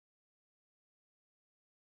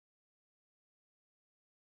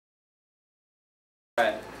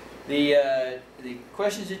The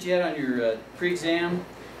questions that you had on your pre-exam,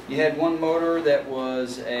 you had one motor that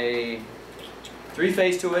was a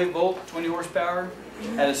 3-phase 208 volt, 20 horsepower,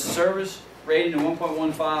 had a service rating of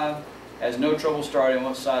 1.15, has no trouble starting.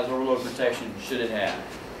 What size overload protection should it have?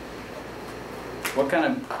 What kind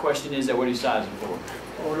of question is that? What are you sizing for?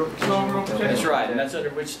 Overload protection. That's right, and that's under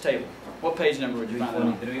which table? What page number would you find that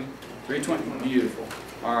on? 320. Beautiful.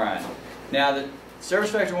 All right. Now the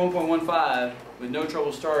service factor 1.15 with no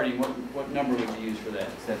trouble starting. What number would you use for that?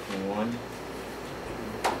 Section 1.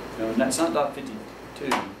 No, that's not dot 52.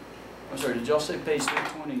 I'm sorry. Did y'all say page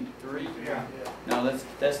 323? Yeah. No,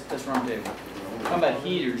 that's wrong table. Talking about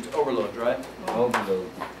heaters, overloads, right? Overload.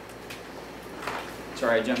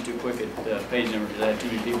 Sorry, I jumped too quick at the page number because I had too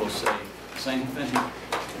many people say the same thing.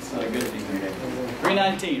 It's not a good thing.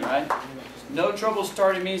 319, right? No trouble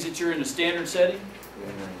starting means that you're in the standard setting.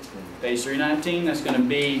 319. Page 319, that's going to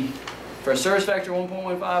be, for a service factor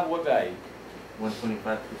 1.15, what value?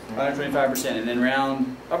 125%. 125%, and then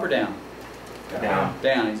round up or down? Down.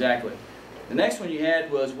 Down, exactly. The next one you had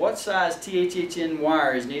was what size THHN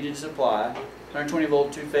wire is needed to supply 120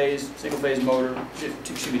 volt, 2-phase, single-phase motor,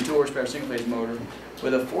 excuse me, 2 horsepower single-phase motor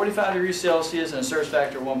with a 45 degrees Celsius and a surge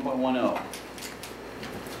factor of 1.10.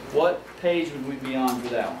 What page would we be on for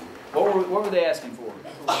that one? What were they asking for?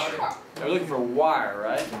 They're looking for wire,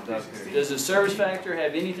 right? Does the service factor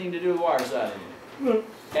have anything to do with wire sizing? No.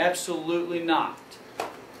 Absolutely not.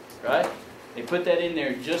 Right? They put that in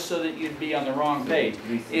there just so that you'd be on the wrong page.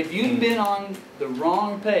 If you'd been on the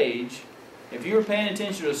wrong page, if you were paying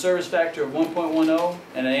attention to a service factor of 1.10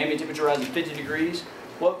 and an ambient temperature rise of 50 degrees,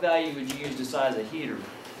 what value would you use to size a heater?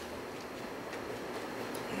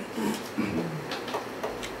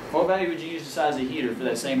 What value would you use to size a heater for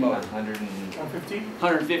that same motor? 115?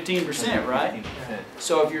 115%, right? 115%.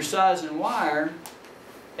 So if you're sizing wire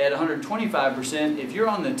at 125%, if you're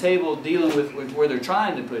on the table dealing with where they're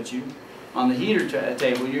trying to put you, on the heater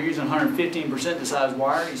table, you're using 115% to size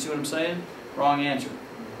wire. You see what I'm saying? Wrong answer.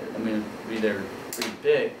 I mean, it'd be there pretty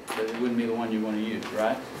big, but it wouldn't be the one you want to use,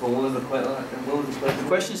 right? Well, what was the question? The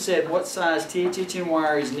question said, what size THHN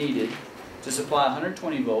wire is needed to supply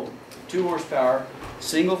 120 volt, 2 horsepower,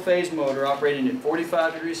 single-phase motor operating at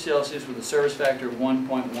 45 degrees Celsius with a service factor of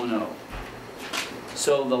 1.10.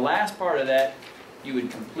 So the last part of that you would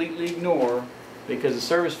completely ignore because the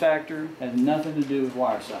service factor has nothing to do with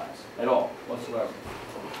wire size at all whatsoever.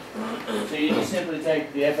 So you just simply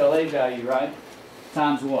take the FLA value, right,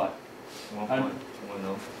 times what? 1.10.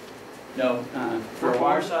 No, for a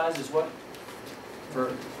wire size is what?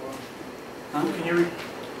 For, huh? Can you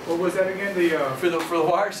what was that again? For the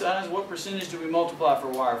wire size, what percentage do we multiply for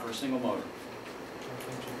wire for a single motor?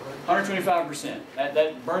 125%.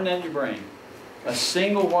 That burn that in your brain. A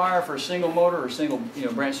single wire for a single motor or a single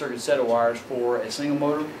branch circuit set of wires for a single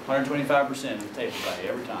motor, 125% of the table value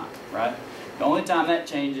every time, right? The only time that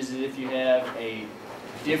changes is if you have a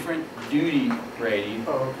different duty rating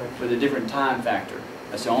with a different time factor.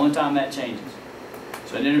 That's the only time that changes.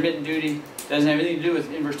 So an intermittent duty doesn't have anything to do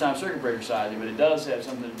with inverse time circuit breaker sizing, but it does have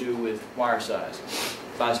something to do with wire size.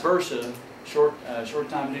 Vice versa, short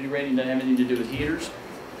time duty rating doesn't have anything to do with heaters,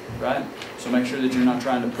 right? So make sure that you're not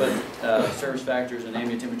trying to put service factors and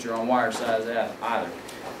ambient temperature on wire size either.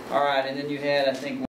 All right, and then you had, I think,